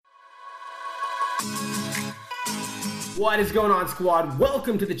What is going on, squad?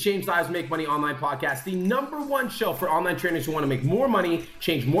 Welcome to the Change Lives, Make Money Online podcast, the #1 show for online trainers who want to make more money,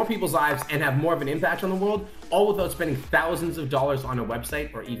 change more people's lives, and have more of an impact on the world, all without spending thousands of dollars on a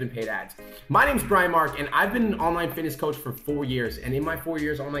website or even paid ads. My name's Brian Mark, and I've been an online fitness coach for 4 years. And in my 4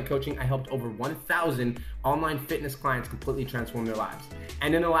 years online coaching, I helped over 1,000 online fitness clients completely transform their lives.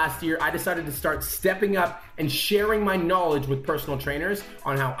 And in the last year, I decided to start stepping up and sharing my knowledge with personal trainers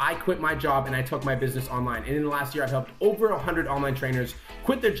on how I quit my job and I took my business online. And in the last year, I've helped over 100 online trainers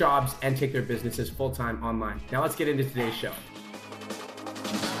quit their jobs and take their businesses full-time online. Now let's get into today's show.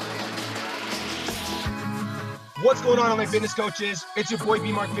 What's going on, online fitness coaches? It's your boy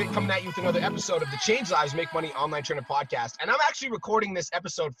B Mark Fit coming at you with another episode of the Change Lives, Make Money Online Trainer podcast. And I'm actually recording this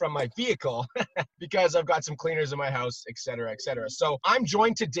episode from my vehicle because I've got some cleaners in my house, et cetera, et cetera. So I'm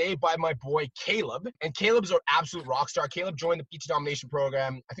joined today by my boy Caleb, and Caleb's an absolute rock star. Caleb joined the PT Domination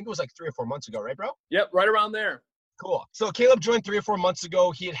program, I think it was like 3 or 4 months ago, right, bro? Yep, right around there. Cool. So Caleb joined 3 or 4 months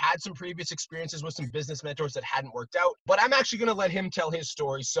ago. He had some previous experiences with some business mentors that hadn't worked out, but I'm actually going to let him tell his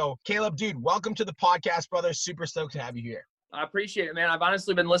story. So Caleb, dude, welcome to the podcast, brother. Super stoked to have you here. I appreciate it, man. I've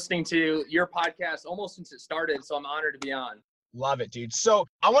honestly been listening to your podcast almost since it started, so I'm honored to be on. Love it, dude. So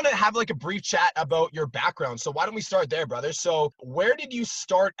I want to have like a brief chat about your background. So why don't we start there, brother? So where did you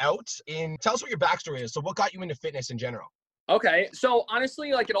start out in? Tell us what your backstory is. So what got you into fitness in general? Okay. So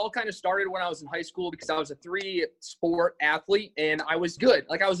honestly, like it all kind of started when I was in high school because I was a 3-sport athlete and I was good.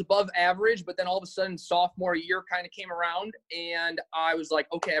 Like I was above average, but then all of a sudden sophomore year kind of came around and I was like,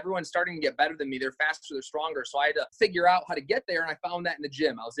 okay, everyone's starting to get better than me. They're faster, they're stronger. So I had to figure out how to get there. And I found that in the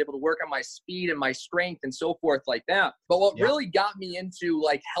gym. I was able to work on my speed and my strength and so forth like that. But what really got me into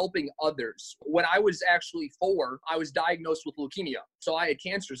like helping others, when I was actually 4, I was diagnosed with leukemia. So I had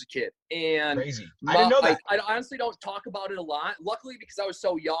cancer as a kid. And crazy. I didn't know that. I honestly don't talk about it a lot. Luckily, because I was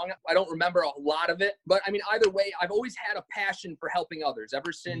so young, I don't remember a lot of it. But I mean, either way, I've always had a passion for helping others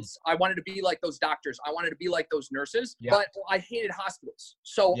ever since I wanted to be like those doctors. I wanted to be like those nurses, but I hated hospitals.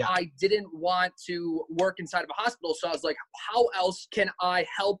 So I didn't want to work inside of a hospital. So I was like, how else can I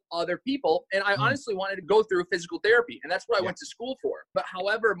help other people? And I honestly wanted to go through physical therapy. And that's what I went to school for. But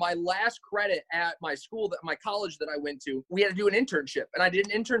however, my last credit at my school, my college that I went to, we had to do an internship. And I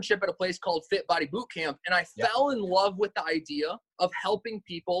did an internship at a place called Fit Body Boot Camp. And I fell in love with the idea of helping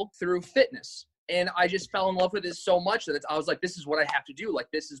people through fitness. And I just fell in love with it so much that I was like, this is what I have to do. Like,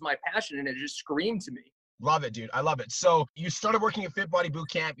 this is my passion. And it just screamed to me. Love it, dude. I love it. So you started working at Fit Body Boot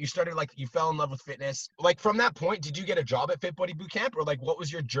Camp. You fell in love with fitness. Like from that point, did you get a job at Fit Body Boot Camp, or like what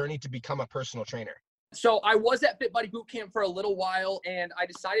was your journey to become a personal trainer? So I was at Fit Body Boot Camp for a little while and I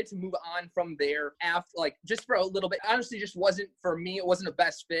decided to move on from there after, like just for a little bit. Honestly, just wasn't for me. It wasn't a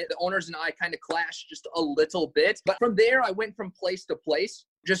best fit. The owners and I kind of clashed just a little bit. But from there, I went from place to place,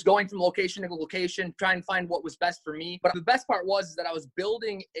 just going from location to location, trying to find what was best for me. But the best part was that I was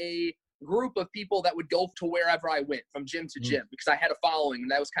building a group of people that would go to wherever I went, from gym to gym, because I had a following,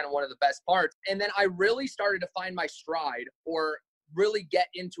 and that was kind of one of the best parts. And then I really started to find my stride, or really get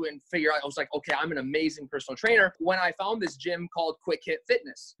into it and figure out, I was like, okay, I'm an amazing personal trainer when I found this gym called Quick Hit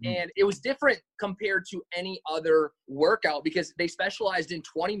Fitness. And it was different compared to any other workout because they specialized in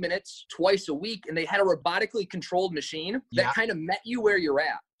 20 minutes twice a week, and they had a robotically controlled machine that kind of met you where you're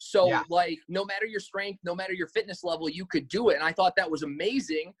at. So like, no matter your strength, no matter your fitness level, you could do it. And I thought that was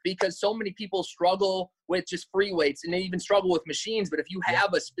amazing because so many people struggle with just free weights and they even struggle with machines. But if you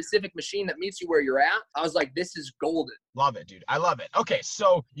have a specific machine that meets you where you're at, I was like, this is golden. Love it, dude. I love it. Okay.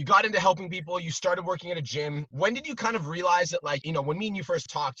 So you got into helping people. You started working at a gym. When did you kind of realize that, like, you know, when me and you first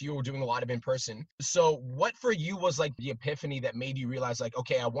talked, you were doing a lot of in-person. So what for you was like the epiphany that made you realize like,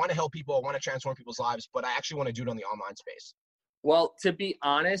 okay, I want to help people. I want to transform people's lives, but I actually want to do it on the online space? Well, to be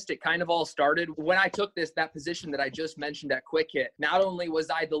honest, it kind of all started when I took that position that I just mentioned at Quick Hit. Not only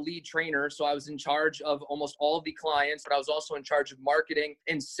was I the lead trainer, so I was in charge of almost all of the clients, but I was also in charge of marketing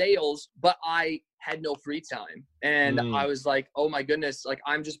and sales, but I had no free time. And I was like, oh my goodness, like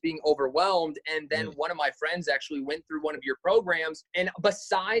I'm just being overwhelmed. And then one of my friends actually went through one of your programs. And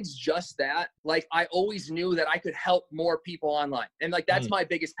besides just that, like I always knew that I could help more people online. And like, that's my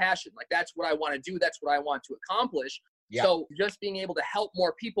biggest passion. Like, that's what I want to do. That's what I want to accomplish. Yeah. So just being able to help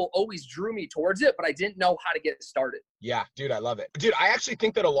more people always drew me towards it, but I didn't know how to get started. Yeah, dude, I love it. Dude, I actually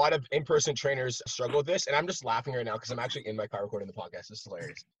think that a lot of in-person trainers struggle with this. And I'm just laughing right now because I'm actually in my car recording the podcast. This is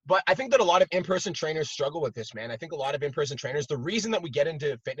hilarious. But I think that a lot of in-person trainers struggle with this, man. I think a lot of in-person trainers, the reason that we get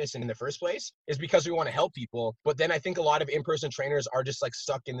into fitness in the first place is because we want to help people. But then I think a lot of in-person trainers are just like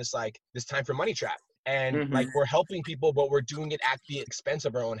stuck in this time for money trap. and like we're helping people, but we're doing it at the expense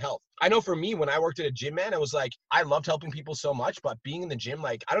of our own health. I know for me, when I worked at a gym, man, I was like, I loved helping people so much, but being in the gym,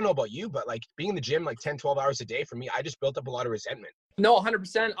 like, I don't know about you, but like being in the gym like 10, 12 hours a day, for me, I just built up a lot of resentment. No,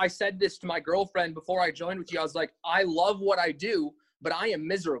 100%. I said this to my girlfriend before I joined with you. I was like, I love what I do, but I am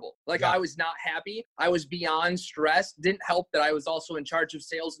miserable. Like I was not happy. I was beyond stressed. Didn't help that I was also in charge of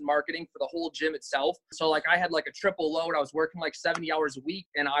sales and marketing for the whole gym itself. So like I had like a triple load. I was working like 70 hours a week.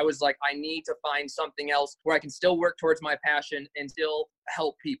 And I was like, I need to find something else where I can still work towards my passion and still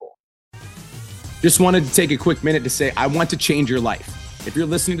help people. Just wanted to take a quick minute to say, I want to change your life. If you're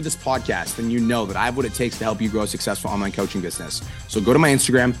listening to this podcast, then you know that I have what it takes to help you grow a successful online coaching business. So go to my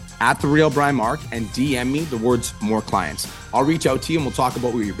Instagram @TheRealBrianMark and DM me the words more clients. I'll reach out to you and we'll talk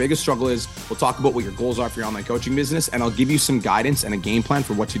about what your biggest struggle is. We'll talk about what your goals are for your online coaching business, and I'll give you some guidance and a game plan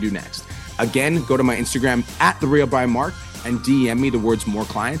for what to do next. Again, go to my Instagram @TheRealBrianMark and DM me the words more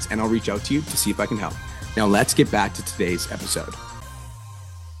clients, and I'll reach out to you to see if I can help. Now let's get back to today's episode.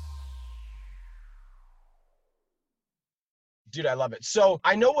 Dude, I love it. So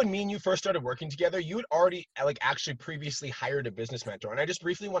I know when me and you first started working together, you had already like actually previously hired a business mentor. And I just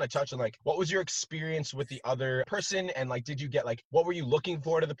briefly want to touch on like, what was your experience with the other person? And like, did you get like, what were you looking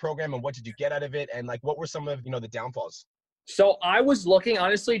for to the program and what did you get out of it? And like, what were some of, the downfalls? So I was looking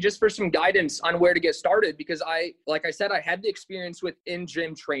honestly just for some guidance on where to get started because like I said, I had the experience with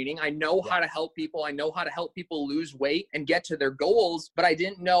in-gym training. I know how to help people. I know how to help people lose weight and get to their goals, but I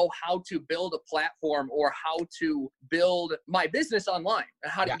didn't know how to build a platform or how to build my business online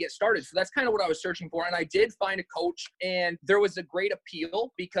and how to get started. So that's kind of what I was searching for. And I did find a coach, and there was a great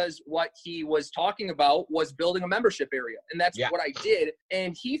appeal because what he was talking about was building a membership area. And that's what I did.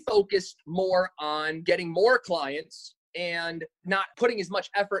 And he focused more on getting more clients and not putting as much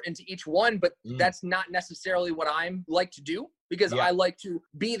effort into each one, but that's not necessarily what I'm like to do. Because I like to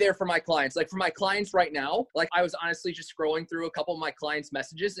be there for my clients. Like for my clients right now, like I was honestly just scrolling through a couple of my clients'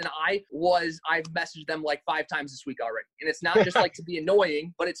 messages, and I've messaged them like 5 times this week already. And it's not just like to be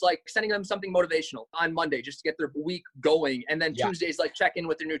annoying, but it's like sending them something motivational on Monday just to get their week going. And then Tuesdays, like check in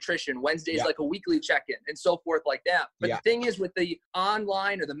with their nutrition. Wednesdays, like a weekly check-in and so forth like that. But the thing is with the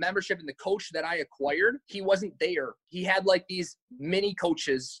online or the membership and the coach that I acquired, he wasn't there. He had like these mini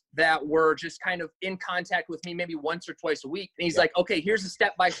coaches that were just kind of in contact with me maybe once or twice a week. And he's like, okay, here's a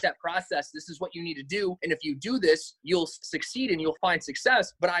step-by-step process. This is what you need to do. And if you do this, you'll succeed and you'll find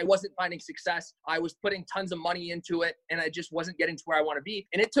success. But I wasn't finding success. I was putting tons of money into it and I just wasn't getting to where I want to be.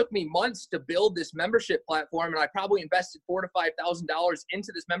 And it took me months to build this membership platform. And I probably invested $4,000 to $5,000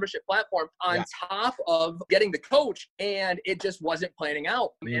 into this membership platform on top of getting the coach. And it just wasn't planning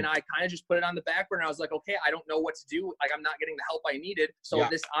out. And I kind of just put it on the back burner. I was like, okay, I don't know what to do. Like I'm not getting the help I needed. So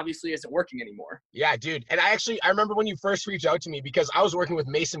this obviously isn't working anymore. Yeah, dude. And I remember when you first reached out to me because I was working with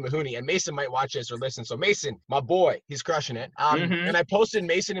Mason Mahoney, and Mason might watch this or listen. So Mason, my boy, he's crushing it. And I posted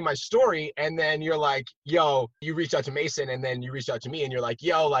Mason in my story, and then you're like, yo, you reached out to Mason, and then you reached out to me, and you're like,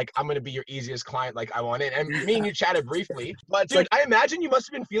 yo, like I'm gonna be your easiest client, like I want it. And me and you chatted briefly, but dude, I imagine you must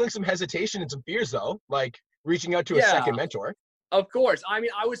have been feeling some hesitation and some fears though, like reaching out to a second mentor. Of course. I mean,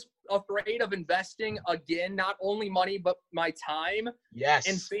 I was afraid of investing again, not only money, but my time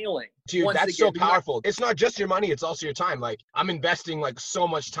and failing. Dude, that's so powerful. It's not just your money, it's also your time. Like I'm investing like so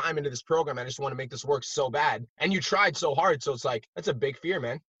much time into this program. I just want to make this work so bad. And you tried so hard. So it's like, that's a big fear,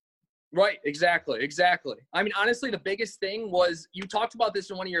 man. Right. Exactly. I mean, honestly, the biggest thing was you talked about this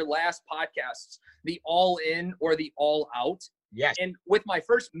in one of your last podcasts, the all in or the all out. Yes. And with my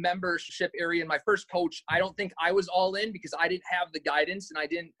first membership area and my first coach, I don't think I was all in because I didn't have the guidance and I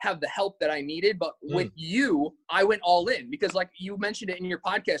didn't have the help that I needed. But with you, I went all in because like you mentioned it in your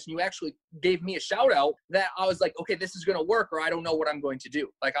podcast and you actually gave me a shout out that I was like, okay, this is going to work or I don't know what I'm going to do.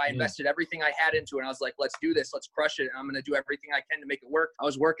 Like I invested everything I had into it. And I was like, let's do this. Let's crush it. And I'm going to do everything I can to make it work. I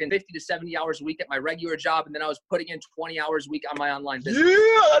was working 50 to 70 hours a week at my regular job. And then I was putting in 20 hours a week on my online business.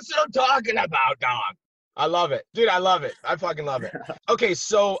 Yeah, that's what I'm talking about, dog. I love it. Dude, I love it. I fucking love it. Okay,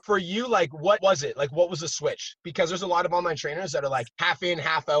 so for you, like, what was it? Like, what was the switch? Because there's a lot of online trainers that are like half in,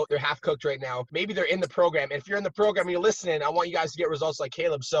 half out. They're half cooked right now. Maybe they're in the program. And if you're in the program and you're listening, I want you guys to get results like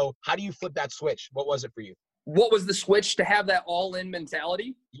Caleb. So how do you flip that switch? What was it for you? What was the switch to have that all-in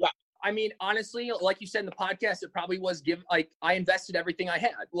mentality? Yeah. I mean, honestly, like you said in the podcast, it probably was I invested everything I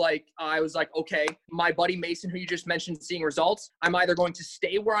had. Like, I was like, okay, my buddy Mason, who you just mentioned seeing results, I'm either going to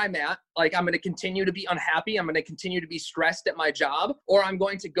stay where I'm at, like I'm going to continue to be unhappy, I'm going to continue to be stressed at my job, or I'm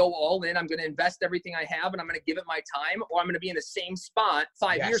going to go all in, I'm going to invest everything I have and I'm going to give it my time, or I'm going to be in the same spot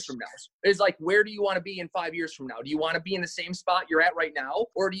 5 years from now. It's like, where do you want to be in 5 years from now? Do you want to be in the same spot you're at right now,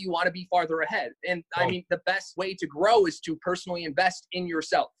 or do you want to be farther ahead? And I mean, the best way to grow is to personally invest in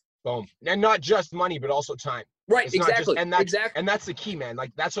yourself. Boom. And not just money, but also time. Right, It's not just, exactly. and that's the key, man.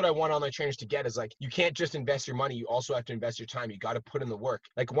 Like, that's what I want online trainers to get is like, you can't just invest your money. You also have to invest your time. You got to put in the work.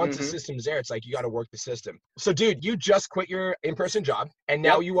 Like, once the system's there, it's like, you got to work the system. So dude, you just quit your in-person job and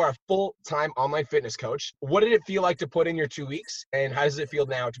now you are a full-time online fitness coach. What did it feel like to put in your 2 weeks? And how does it feel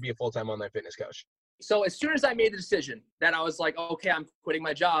now to be a full-time online fitness coach? So as soon as I made the decision that I was like, okay, I'm quitting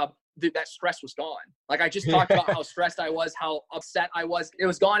my job, dude, that stress was gone. Like I just talked about how stressed I was, how upset I was. It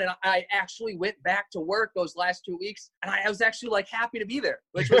was gone. And I actually went back to work those last 2 weeks. And I was actually like happy to be there,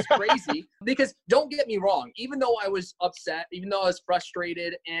 which was crazy because don't get me wrong. Even though I was upset, even though I was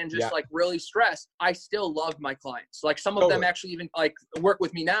frustrated and just like really stressed, I still loved my clients. Like some of them actually even like work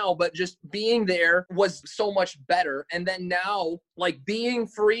with me now, but just being there was so much better. And then now like being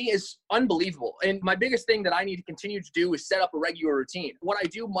free is unbelievable. And my biggest thing that I need to continue to do is set up a regular routine. What I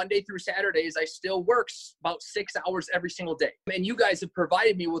do Monday through Saturdays, I still work about 6 hours every single day. And you guys have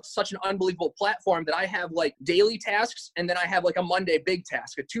provided me with such an unbelievable platform that I have like daily tasks. And then I have like a Monday big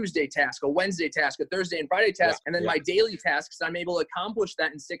task, a Tuesday task, a Wednesday task, a Thursday and Friday task. And then my daily tasks, I'm able to accomplish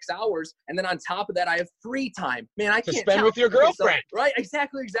that in 6 hours. And then on top of that, I have free time. Man, I can't spend with your girlfriend. Right.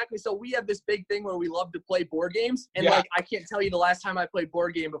 Exactly. So we have this big thing where we love to play board games. And like, I can't tell you the last time I played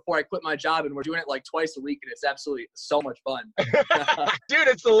board game before I quit my job, and we're doing it like twice a week. And it's absolutely so much fun. Dude,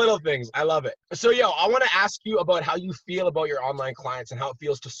 it's the little things. I love it. So, I want to ask you about how you feel about your online clients and how it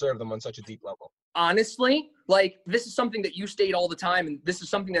feels to serve them on such a deep level. Honestly, like this is something that you state all the time. And this is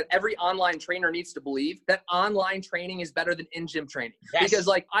something that every online trainer needs to believe, that online training is better than in-gym training. Yes. Because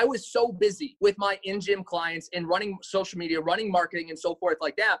like I was so busy with my in-gym clients and running social media, running marketing and so forth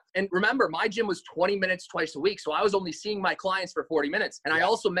like that. And remember, my gym was 20 minutes twice a week. So I was only seeing my clients for 40 minutes. And I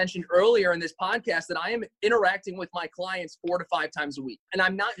also mentioned earlier in this podcast that I am interacting with my clients 4 to 5 times a week. And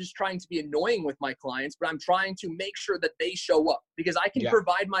I'm not just trying to be annoying with my clients, but I'm trying to make sure that they show up, because I can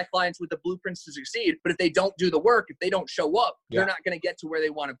provide my clients with the blueprints to succeed. But if they don't do the work, if they don't show up, they're not going to get to where they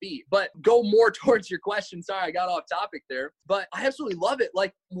want to be. But go more towards your question. Sorry, I got off topic there, but I absolutely love it.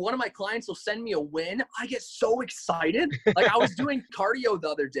 Like one of my clients will send me a win. I get so excited. Like I was doing cardio the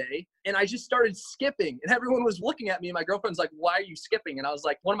other day and I just started skipping and everyone was looking at me and my girlfriend's like, why are you skipping? And I was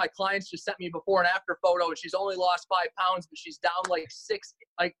like, one of my clients just sent me a before and after photo and she's only lost 5 pounds, but she's down like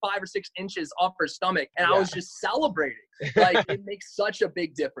 5 or 6 inches off her stomach. And I was just celebrating. Like it makes such a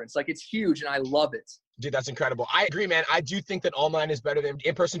big difference. Like it's huge and I love it. Dude, that's incredible. I agree, man. I do think that online is better than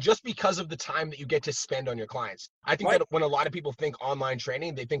in person just because of the time that you get to spend on your clients. I think that when a lot of people think online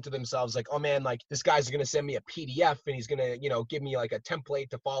training, they think to themselves like, oh man, like this guy's going to send me a PDF and he's going to, give me like a template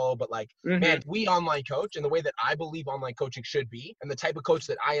to follow. But like, man, we online coach, and the way that I believe online coaching should be, and the type of coach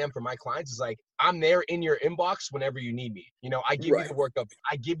that I am for my clients is like, I'm there in your inbox whenever you need me. I give you the workup.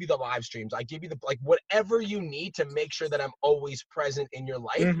 I give you the live streams. I give you the, like, whatever you need to make sure that I'm always present in your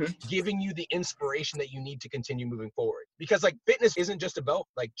life, giving you the inspiration that you need to continue moving forward. Because like fitness isn't just about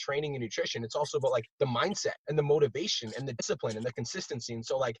like training and nutrition. It's also about like the mindset and the motivation and the discipline and the consistency. And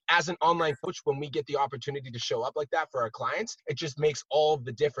so like as an online coach, when we get the opportunity to show up like that for our clients, it just makes all of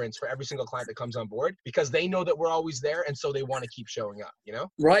the difference for every single client that comes on board, because they know that we're always there. And so they want to keep showing up,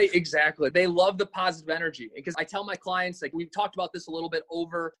 Right. Exactly. They love the positive energy, because I tell my clients, like we've talked about this a little bit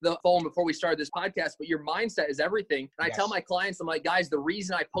over the phone before we started this podcast, but your mindset is everything. And I tell my clients, I'm like, guys, the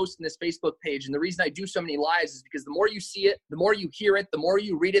reason I post in this Facebook page and the reason I do so many lives is because the more you see it, the more you hear it, the more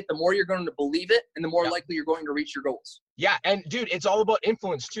you read it, the more you're going to believe it, and the more likely you're going to reach your goals. Yeah. And dude, it's all about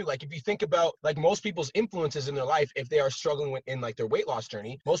influence too. Like if you think about like most people's influences in their life, if they are struggling in like their weight loss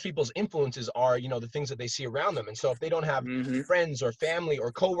journey, most people's influences are, the things that they see around them. And so if they don't have friends or family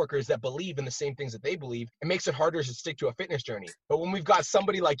or coworkers that believe in the same things that they believe, it makes it harder to stick to a fitness journey. But when we've got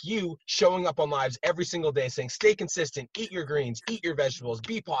somebody like you showing up on lives every single day saying, stay consistent, eat your greens, eat your vegetables,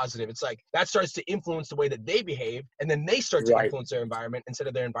 be positive. It's like that starts to influence the way that they behave. And then they start to influence their environment instead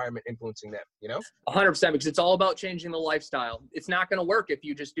of their environment influencing them, 100%, because it's all about changing the lifestyle. It's not going to work if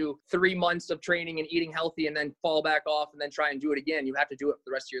you just do 3 months of training and eating healthy and then fall back off and then try and do it again. You have to do it for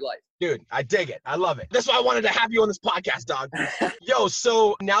the rest of your life. Dude, I dig it. I love it. That's why I wanted to have you on this podcast, dog. Yo,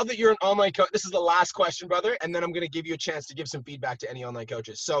 so now that you're an online coach, this is the last question, brother, and then I'm going to give you a chance to give some feedback to any online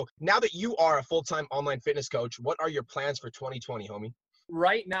coaches. So now that you are a full-time online fitness coach, what are your plans for 2020, homie?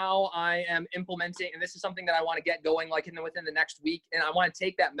 Right now I am implementing, and this is something that I want to get going like within the next week. And I want to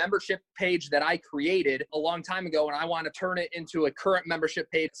take that membership page that I created a long time ago, and I want to turn it into a current membership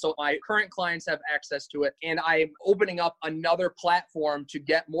page so my current clients have access to it. And I'm opening up another platform to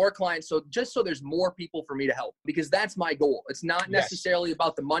get more clients. So just so there's more people for me to help, because that's my goal. It's not necessarily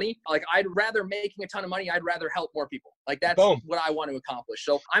about the money. Like I'd rather making a ton of money. I'd rather help more people. Like that's Boom. what I want to accomplish.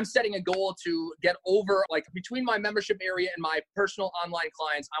 So I'm setting a goal to get over, like between my membership area and my personal online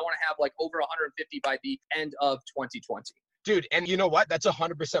clients, I want to have like over 150 by the end of 2020. Dude, and you know what? That's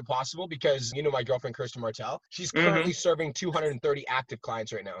 100% possible because, you know, my girlfriend, Kirsten Martell, she's currently serving 230 active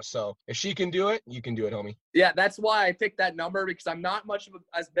clients right now. So if she can do it, you can do it, homie. Yeah, that's why I picked that number, because I'm not much of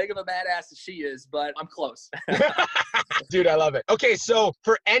as big of a badass as she is, but I'm close. Dude, I love it. Okay, so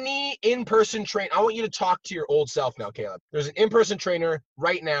for any in-person train, I want you to talk to your old self now, Caleb. There's an in-person trainer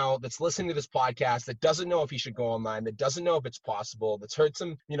right now that's listening to this podcast that doesn't know if he should go online, that doesn't know if it's possible, that's heard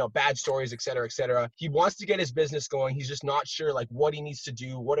some, you know, bad stories, et cetera, et cetera. He wants to get his business going. He's just not sure like what he needs to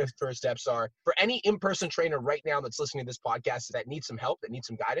do, what his first steps are. For any in-person trainer right now that's listening to this podcast that needs some help, that needs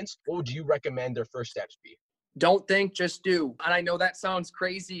some guidance, what would you recommend their first steps be? Don't think, just do. And I know that sounds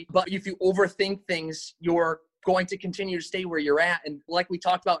crazy, but if you overthink things, you're going to continue to stay where you're at. And like we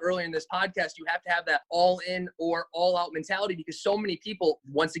talked about earlier in this podcast, you have to have that all in or all out mentality, because so many people,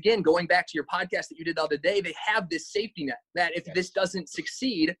 once again, going back to your podcast that you did the other day, they have this safety net that if this doesn't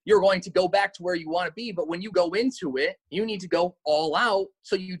succeed, you're going to go back to where you want to be. But when you go into it, you need to go all out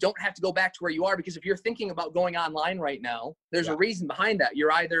so you don't have to go back to where you are. Because if you're thinking about going online right now, there's a reason behind that.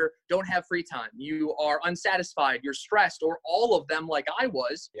 You're either don't have free time, you are unsatisfied, you're stressed, or all of them like I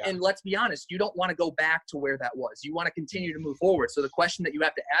was. And let's be honest, you don't want to go back to where that was. You want to continue to move forward. So the question that you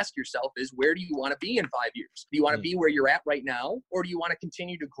have to ask yourself is, where do you want to be in 5 years? Do you want to be where you're at right now? Or do you want to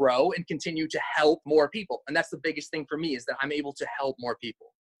continue to grow and continue to help more people? And that's the biggest thing for me, is that I'm able to help more people.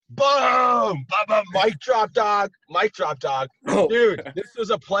 Boom! Mic drop, dog. Mic drop, dog. Dude, this was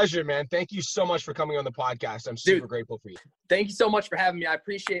a pleasure, man. Thank you so much for coming on the podcast. I'm super grateful for you. Thank you so much for having me. I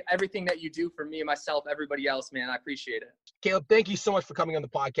appreciate everything that you do for me and myself, everybody else, man. I appreciate it. Caleb, thank you so much for coming on the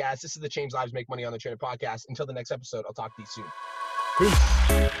podcast. This is the Change Lives Make Money on the Trainer podcast. Until the next episode, I'll talk to you soon.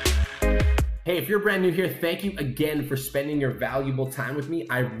 Peace. Hey, if you're brand new here, thank you again for spending your valuable time with me.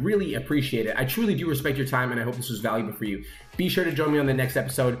 I really appreciate it. I truly do respect your time, and I hope this was valuable for you. Be sure to join me on the next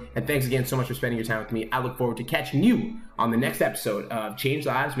episode, and thanks again so much for spending your time with me. I look forward to catching you on the next episode of Change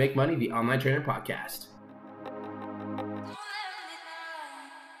Lives, Make Money, the Online Trainer Podcast.